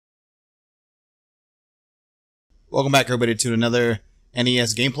Welcome back, everybody, to another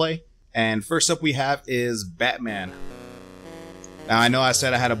NES gameplay. And first up we have is Batman. Now, I know I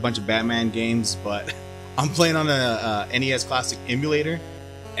said I had a bunch of Batman games, but I'm playing on a NES Classic emulator,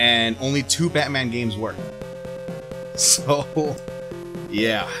 and only 2 Batman games work. So,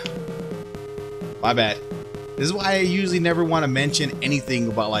 yeah. My bad. This is why I usually never want to mention anything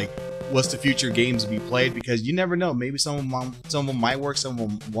about, like, what's the future games to be played, because you never know. Maybe some of them might work, some of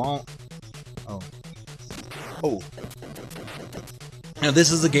them won't. Oh. Now,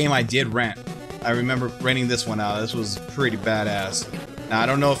 this is a game I did rent. I remember renting this one out. This was pretty badass. Now, I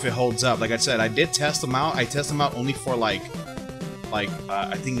don't know if it holds up. Like I said, I did test them out. I tested them out only for I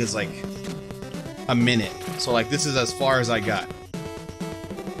think it's like a minute. So, like, this is as far as I got.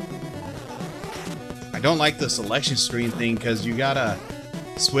 I don't like the selection screen thing because you gotta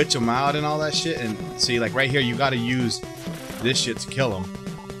switch them out and all that shit. And see, like right here, you gotta use this shit to kill them.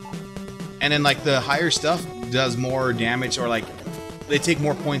 And then, like, the higher stuff does more damage, or like they take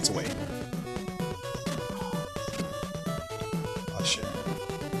more points away. Oh shit.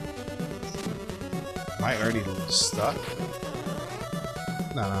 Am I already stuck?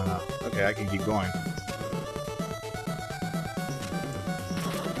 No. Okay, I can keep going.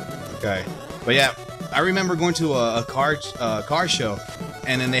 Okay. But yeah, I remember going to a car show,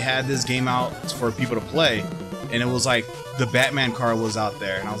 and then they had this game out for people to play, and it was like the Batman car was out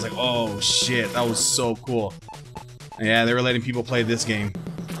there, and I was like, oh shit, that was so cool. And yeah, they were letting people play this game.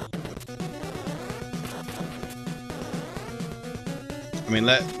 I mean,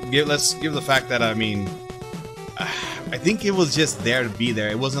 let's give the fact that, I mean, I think it was just there to be there.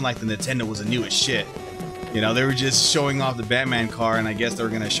 It wasn't like the Nintendo was the newest shit. You know, they were just showing off the Batman car, and I guess they were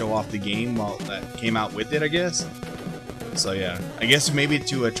gonna show off the game that came out with it, I guess. So yeah, I guess maybe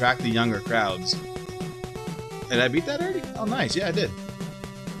to attract the younger crowds. Did I beat that already? Oh, nice. Yeah, I did.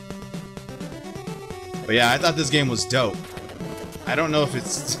 But yeah, I thought this game was dope. I don't know if it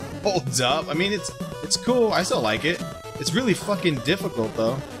holds up. I mean, it's cool. I still like it. It's really fucking difficult,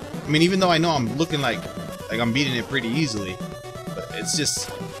 though. I mean, even though I know I'm looking like I'm beating it pretty easily, but it's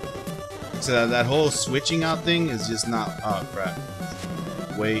just, so that whole switching out thing is just not. Oh crap!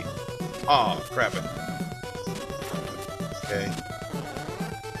 Wait. Oh crap it. Okay.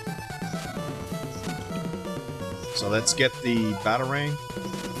 So let's get the Batarang.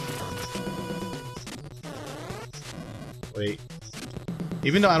 Wait.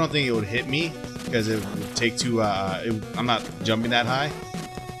 Even though I don't think it would hit me, because it would take too, I'm not jumping that high.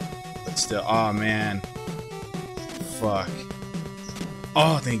 But still, oh man. Fuck.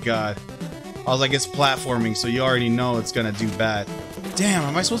 Oh, thank God. I was like, it's platforming, so you already know it's gonna do bad. Damn,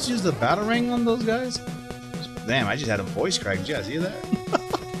 am I supposed to use the Batarang on those guys? Damn, I just had a voice crack. Did you guys hear that?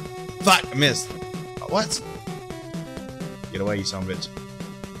 Fuck, I missed. What? Get away, you son of a bitch.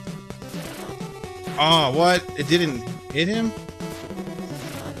 Oh, what? It didn't hit him?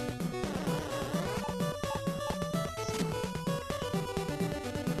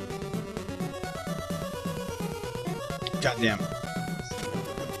 Goddamn.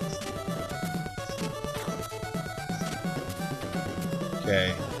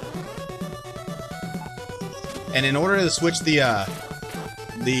 Okay. And in order to switch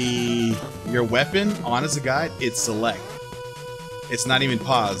your weapon on as a guide, it's select. It's not even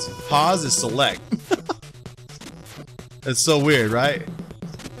pause. Pause is select. It's so weird, right?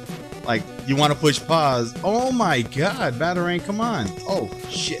 Like, you want to push pause. Oh my God, Batarang, come on. Oh,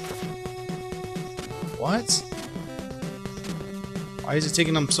 shit. What? Why is it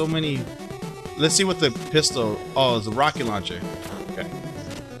taking them so many? Let's see what the pistol. Oh, it's a rocket launcher. Okay.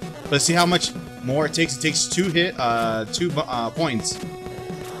 Let's see how much more it takes. It takes 2 points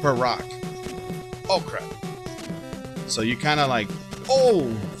per rock. Oh, crap. So you kind of like, oh,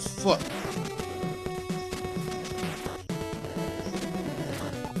 fuck.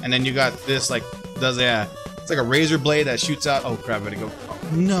 And then you got this, like, it's like a razor blade that shoots out. Oh, crap, I gotta go. Oh,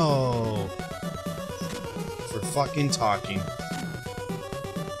 no. For fucking talking.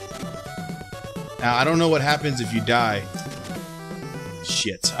 Now, I don't know what happens if you die.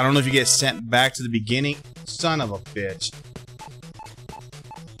 Shit. I don't know if you get sent back to the beginning. Son of a bitch.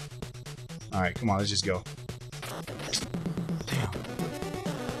 Alright, come on, let's just go.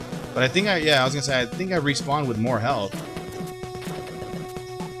 But I think I was gonna say, I think I respawned with more health.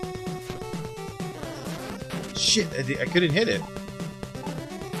 Shit, I couldn't hit it.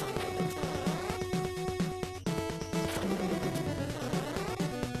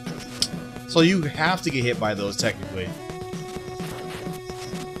 So you have to get hit by those, technically.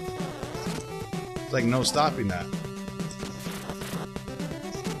 It's like no stopping that.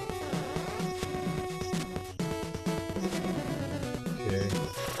 Okay.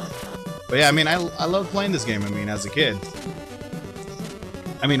 But yeah, I mean, I love playing this game. I mean, as a kid.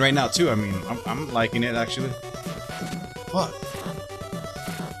 I mean, right now too. I mean, I'm liking it actually. Fuck.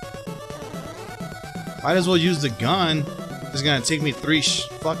 Might as well use the gun. It's gonna take me 3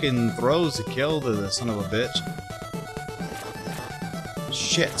 fucking throws to kill the son of a bitch.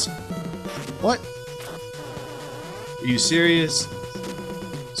 Shit. What? Are you serious?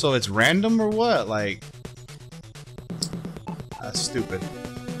 So it's random or what? Like, that's stupid.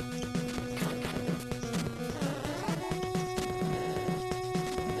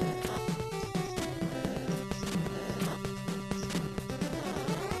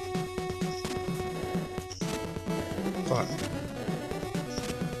 Fuck.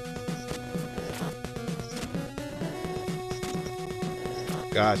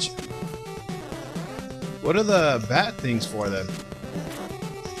 Gotcha. What are the bat things for then?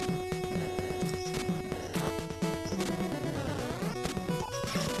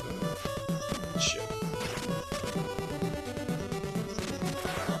 Shit.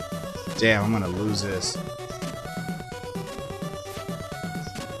 Damn, I'm gonna lose this.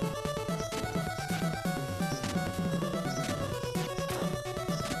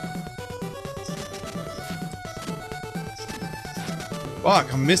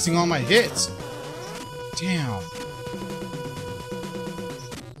 Fuck, I'm missing all my hits. Damn.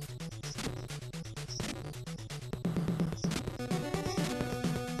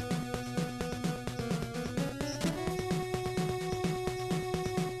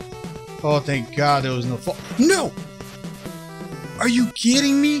 Oh, thank God there was no fall. No! Are you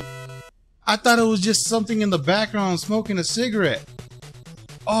kidding me? I thought it was just something in the background smoking a cigarette.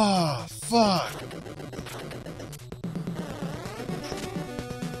 Oh, fuck.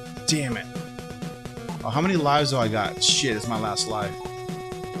 Damn it. Oh, how many lives do I got? Shit, it's my last life.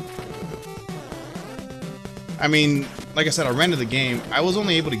 I mean, like I said, I ran to the game. I was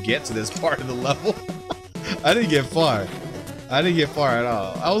only able to get to this part of the level. I didn't get far. I didn't get far at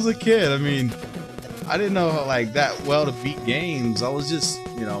all. I was a kid. I mean, I didn't know like that well to beat games. I was just,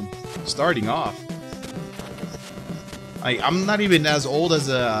 you know, starting off. I'm not even as old as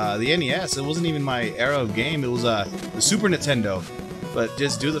the NES. It wasn't even my era of game. It was the Super Nintendo. But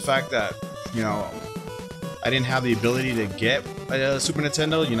just due to the fact that, you know, I didn't have the ability to get a Super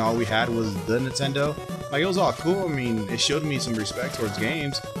Nintendo, you know, all we had was the Nintendo. Like, it was all cool. I mean, it showed me some respect towards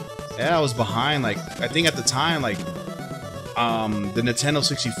games. Yeah, I was behind. Like, I think at the time, like, the Nintendo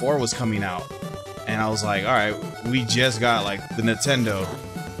 64 was coming out. And I was like, alright, we just got, like, the Nintendo.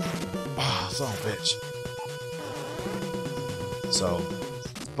 Oh, son of a bitch. So,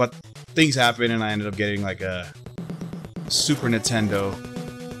 but things happened and I ended up getting, like, a Super Nintendo,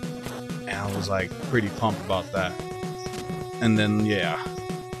 and I was like pretty pumped about that. And then yeah,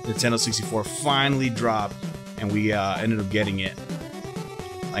 Nintendo 64 finally dropped, and we ended up getting it.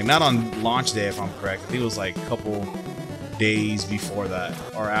 Like not on launch day, if I'm correct. I think it was like a couple days before that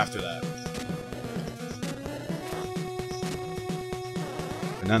or after that.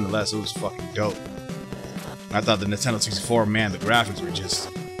 But nonetheless, it was fucking dope. I thought the Nintendo 64, man, the graphics were just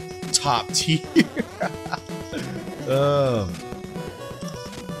top tier.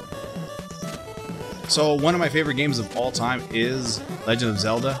 So one of my favorite games of all time is Legend of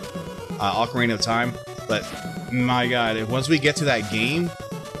Zelda, Ocarina of Time. But my God, once we get to that game,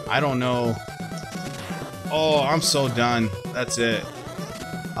 I don't know. Oh, I'm so done. That's it.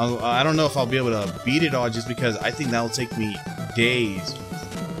 I don't know if I'll be able to beat it all, just because I think that'll take me days.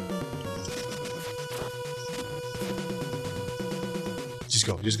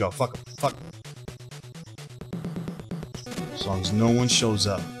 Just go. Fuck. As long as no one shows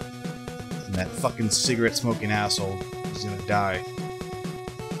up. And that fucking cigarette smoking asshole is gonna die.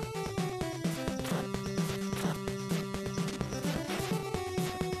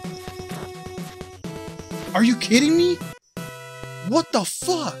 Are you kidding me? What the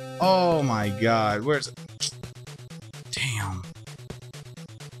fuck? Oh my God. Where's it? Damn.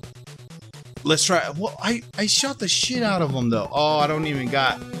 Let's try. Well, I shot the shit out of him though. Oh, I don't even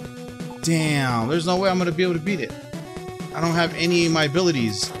got. Damn. There's no way I'm gonna be able to beat it. I don't have any of my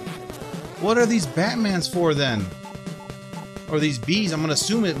abilities. What are these Batmans for then? Or these bees? I'm gonna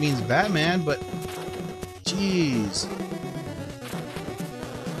assume it means Batman, but jeez.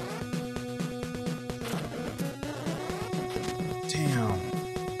 Damn.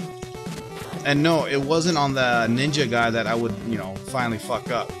 And no, it wasn't on the ninja guy that I would, you know, finally fuck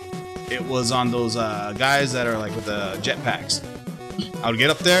up. It was on those guys that are like with the jetpacks. I would get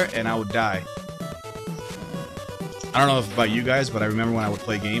up there and I would die. I don't know if about you guys, but I remember when I would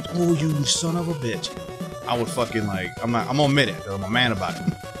play games. Oh, you son of a bitch! I would fucking like. I'm gonna admit it. 'Cause I'm a man about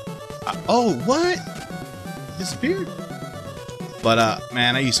it. Oh, what? Disappeared? But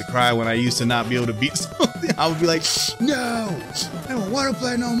man, I used to cry when I used to not be able to beat something. I would be like, no, I don't want to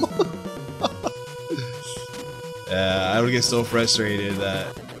play no more. I would get so frustrated that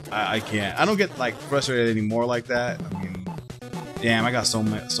I can't. I don't get like frustrated anymore like that. I mean, damn, I got so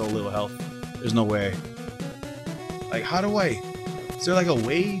little health. There's no way. Like, how do I? Is there like a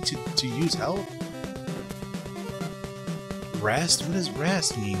way to use health? Rest? What does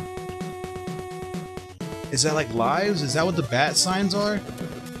rest mean? Is that like lives? Is that what the bat signs are?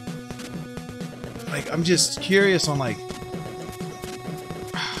 Like, I'm just curious on like...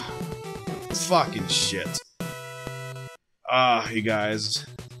 fucking shit. You guys.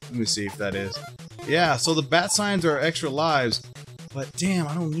 Let me see if that is. Yeah, so the bat signs are extra lives. But damn,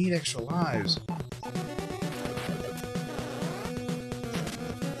 I don't need extra lives.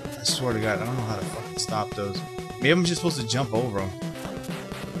 I swear to God, I don't know how to fucking stop those. Maybe I'm just supposed to jump over them.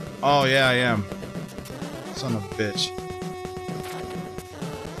 Oh, yeah, I am. Son of a bitch.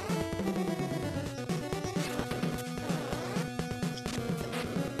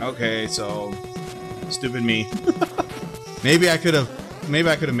 Okay, so stupid me. Maybe I could have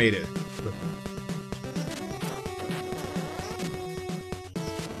made it.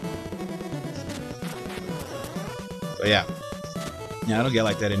 But yeah. Yeah, I don't get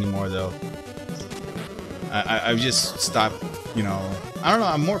like that anymore though. I've just stopped, you know. I don't know,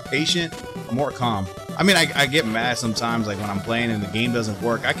 I'm more patient, I'm more calm. I mean, I get mad sometimes, like when I'm playing and the game doesn't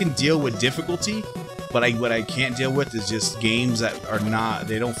work. I can deal with difficulty, but what I can't deal with is just games that are not,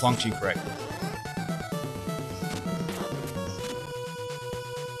 they don't function correctly.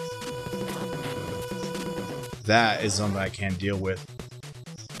 That is something I can't deal with.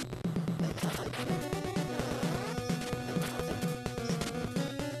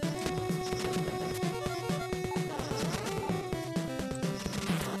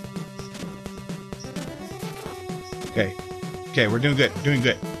 Okay. Okay, we're doing good. Doing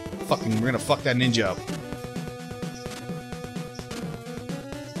good. Fucking, we're gonna fuck that ninja up.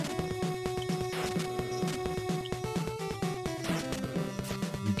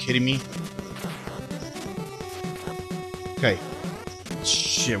 You kidding me? Okay.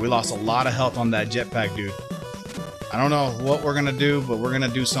 Shit, we lost a lot of health on that jetpack, dude. I don't know what we're gonna do, but we're gonna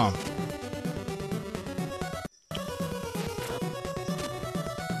do some.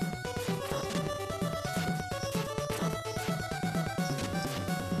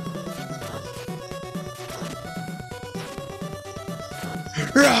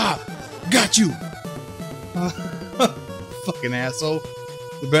 Got you! Fucking asshole.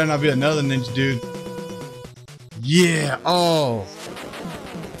 There better not be another ninja dude. Yeah! Oh!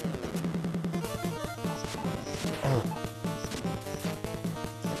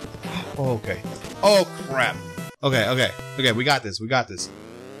 Oh, okay. Oh, crap. Okay, okay. Okay, we got this. We got this.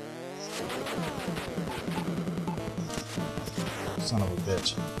 Son of a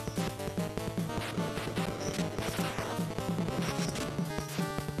bitch.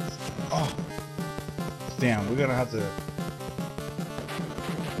 Oh. Damn, we're gonna have to...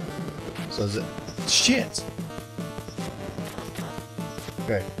 So is it... Shit!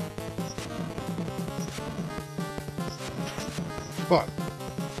 Okay. Fuck.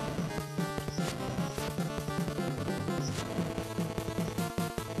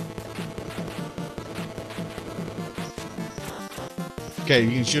 Okay,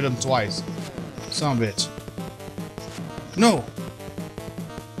 you can shoot him twice. Son of a bitch. No!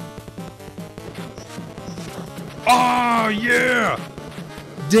 Oh, yeah!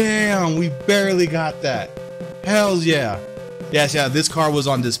 Damn, we barely got that. Hells yeah. Yes, yeah, this car was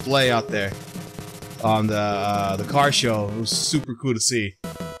on display out there. On the car show. It was super cool to see.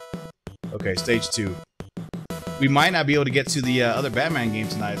 Okay, stage 2. We might not be able to get to the other Batman game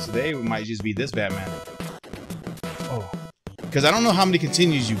tonight. Today, we might just be this Batman. Oh. Because I don't know how many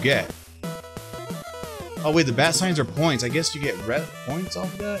continues you get. Oh, wait, the bat signs are points. I guess you get red points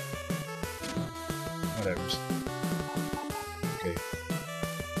off of that? Whatever. Okay.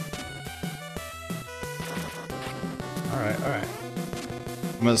 Alright, alright.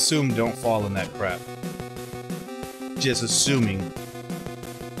 I'm gonna assume don't fall in that crap. Just assuming.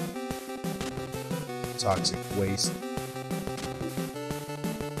 Toxic waste.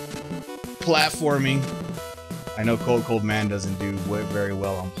 Platforming. I know Cold Man doesn't do very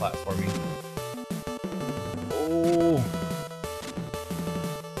well on platforming. Oh.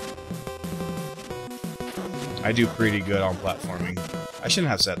 I do pretty good on platforming. I shouldn't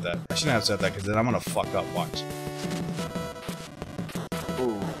have said that. I shouldn't have said that because then I'm gonna fuck up. Watch.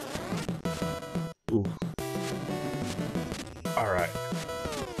 Ooh. Ooh. Alright.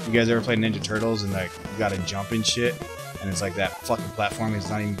 You guys ever play Ninja Turtles and like you gotta jump and shit? And it's like that fucking platforming is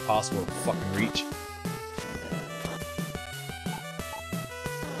not even possible to fucking reach?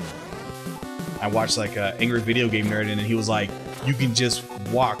 I watched like a Angry Video Game Nerd, and he was like, you can just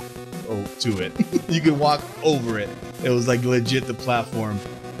walk to it. You can walk over it. It was like legit. The platform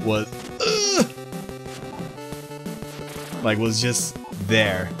was like was just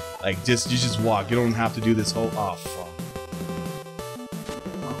there. Like you just walk. You don't have to do this whole fuck.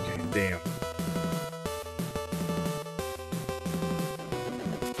 Okay, damn.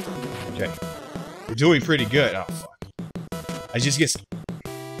 Okay, we're doing pretty good. Oh fuck. I just get.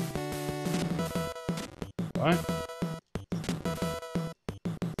 What?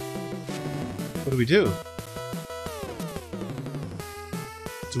 What do we do?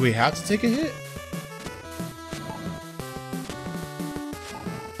 Do we have to take a hit?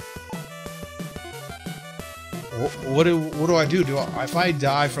 What do I do? If I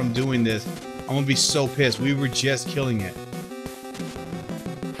die from doing this, I'm gonna be so pissed. We were just killing it.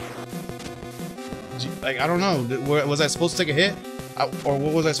 Like, I don't know. Was I supposed to take a hit? Or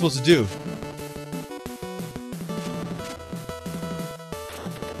what was I supposed to do?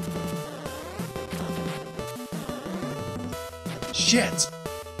 Shit!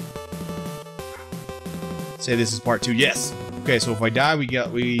 Say this is part 2. Yes! Okay, so if I die,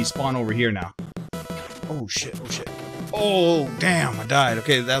 we spawn over here now. Oh shit, oh shit. Oh, damn, I died.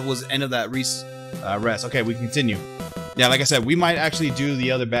 Okay, that was the end of that rest. Okay, we continue. Yeah, like I said, we might actually do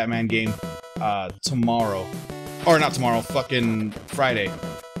the other Batman game tomorrow. Or not tomorrow, fucking Friday.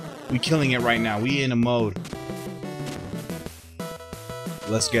 We killing it right now. We in a mode.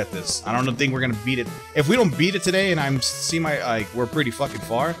 Let's get this. I don't think we're gonna beat it. If we don't beat it today, and we're pretty fucking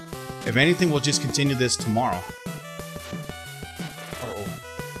far. If anything, we'll just continue this tomorrow. Uh-oh.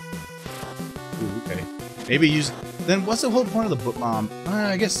 Ooh, okay. Maybe use. Then what's the whole point of the book?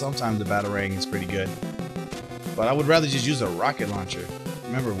 I guess sometimes the batarang is pretty good, but I would rather just use a rocket launcher.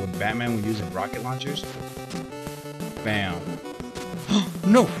 Remember when Batman was using rocket launchers? Bam.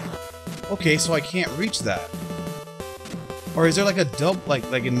 No. Okay, so I can't reach that. Or is there like a dub,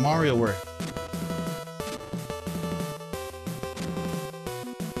 like in Mario where...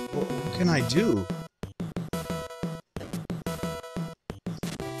 What can I do?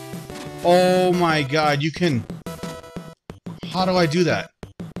 Oh my god, you can... How do I do that?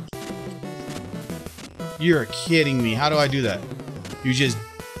 You're kidding me. How do I do that? You just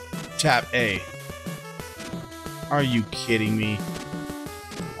tap A. Are you kidding me?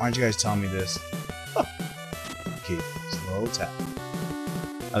 Why don't you guys tell me this? Okay. Slow tap.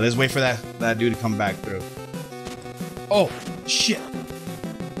 Let's wait for that dude to come back through. Oh, shit.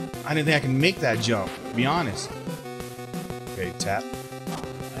 I didn't think I can make that jump, to be honest. Okay, tap.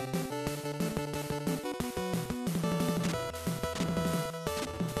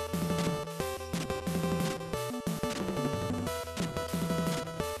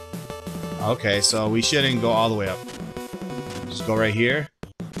 Okay, so we shouldn't go all the way up. Just go right here.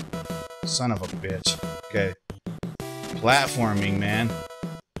 Son of a bitch. Okay. Platforming, man.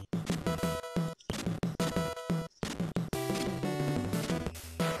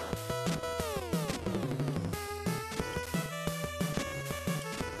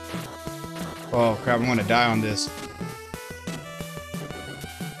 Oh crap, I'm gonna die on this.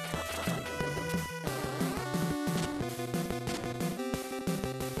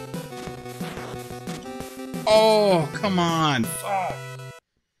 Oh, come on. Fuck.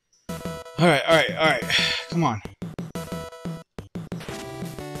 Alright, alright, alright. Come on.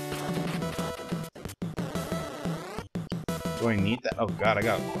 Do I need that? Oh god, I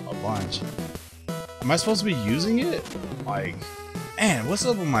got a bunch. Am I supposed to be using it? Like, man, what's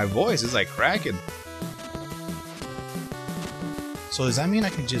up with my voice? It's like cracking. So does that mean I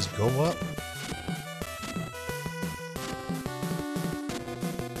can just go up?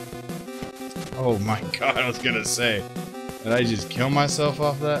 Oh my god, I was gonna say. Did I just kill myself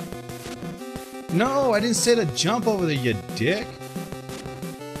off that? No, I didn't say to jump over there, you dick.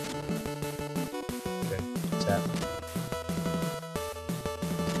 Okay, tap.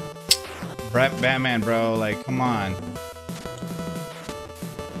 Batman, bro, like, come on.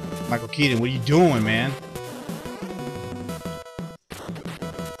 Michael Keaton, what are you doing, man?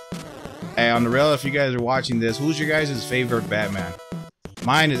 Hey, on the rail, if you guys are watching this, who's your guys' favorite Batman?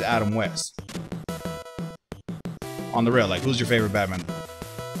 Mine is Adam West. On the rail, like, who's your favorite Batman?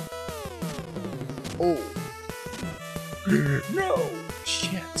 Oh. No.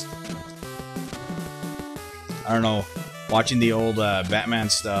 Shit. I don't know. Watching the old Batman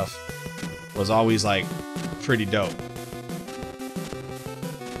stuff was always, like, pretty dope.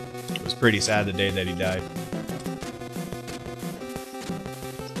 It was pretty sad the day that he died.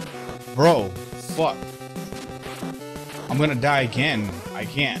 Bro, fuck. I'm gonna die again. I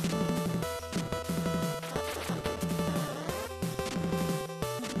can't.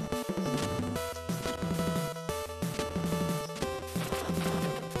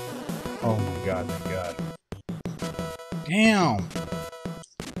 Thank God, thank God. Damn!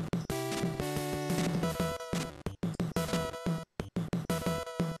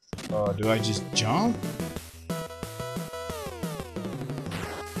 Oh, do I just jump?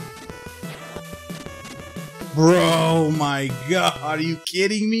 Bro, my God, are you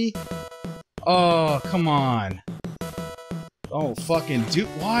kidding me? Oh, come on. Oh, fucking dude,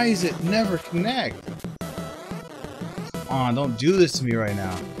 why is it never connect? Come on, don't do this to me right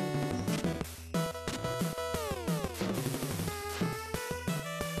now.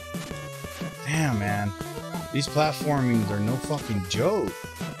 Damn, man. These platformings are no fucking joke.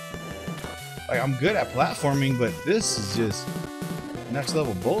 Like, I'm good at platforming, but this is just next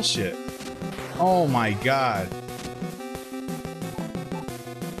level bullshit. Oh my God.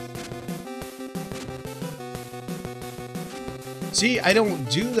 See, I don't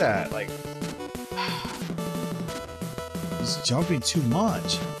do that. Like, he's jumping too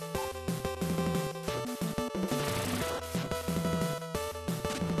much.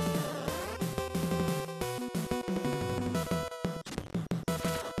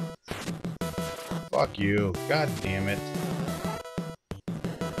 Fuck you. God damn it.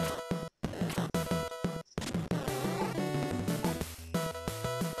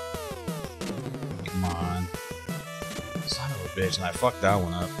 Come on. Son of a bitch, and I fucked that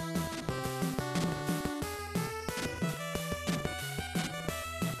one up.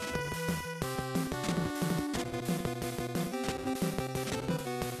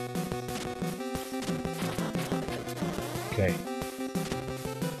 Okay.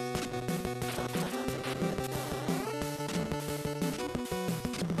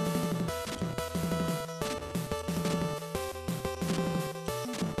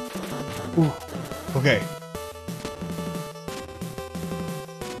 Ooh. Okay.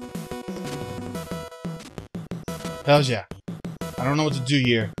 Hells yeah. I don't know what to do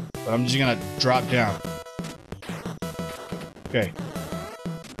here, but I'm just gonna drop down. Okay.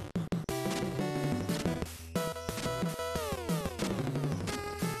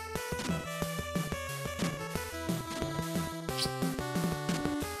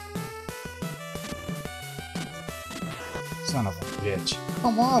 Son of a bitch.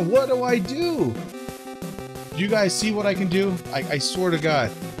 Come on, what do I do? Do you guys see what I can do? I swear to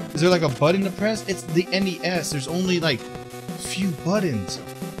God. Is there like a button to press? It's the NES. There's only like a few buttons.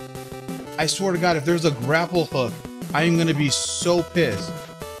 I swear to God, if there's a grapple hook, I am gonna be so pissed.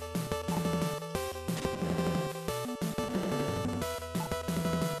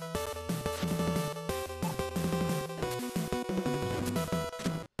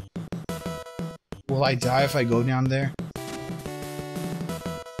 Will I die if I go down there?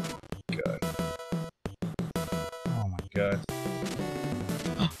 God. Oh my God.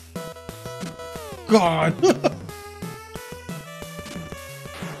 God!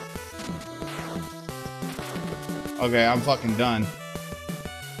 Okay, I'm fucking done.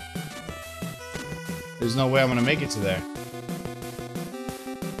 There's no way I'm gonna make it to there.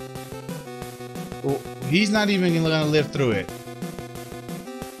 Well, he's not even gonna live through it.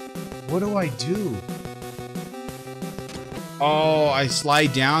 What do I do? Oh, I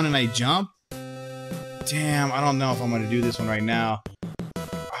slide down and I jump? Damn, I don't know if I'm gonna do this one right now.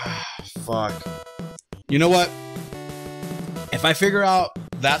 Ah, fuck. You know what? If I figure out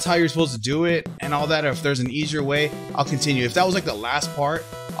that's how you're supposed to do it and all that, or if there's an easier way, I'll continue. If that was like the last part,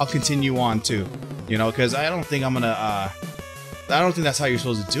 I'll continue on too. You know, because I don't think I'm gonna, I don't think that's how you're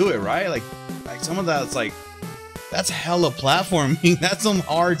supposed to do it, right? Like some of that's like, that's hella platforming. That's some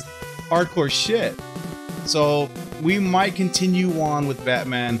hardcore shit. So we might continue on with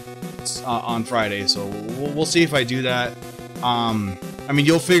Batman on Friday. So we'll see if I do that. I mean,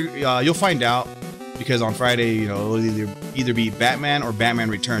 you'll find out. Because on Friday, you know, it'll either be Batman or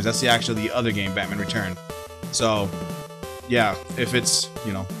Batman Returns. That's the other game, Batman Return. So, yeah, if it's,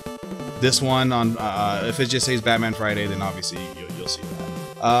 you know, this one on, if it just says Batman Friday, then obviously you'll see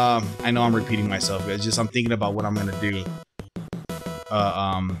that. I know I'm repeating myself, but it's just I'm thinking about what I'm gonna do.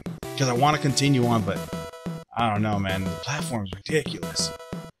 Because I want to continue on, but I don't know, man. The platform's ridiculous,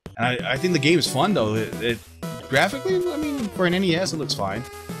 and I think the game is fun though. It graphically, I mean, for an NES, it looks fine.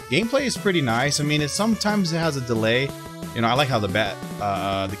 Gameplay is pretty nice. I mean, sometimes it has a delay. You know, I like how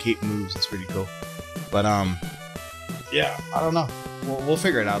the cape moves. It's pretty cool. But yeah, I don't know. We'll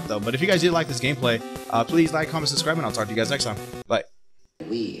figure it out though. But if you guys did like this gameplay, please like, comment, subscribe, and I'll talk to you guys next time. Bye.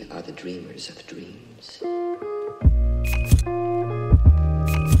 We are the dreamers of dreams.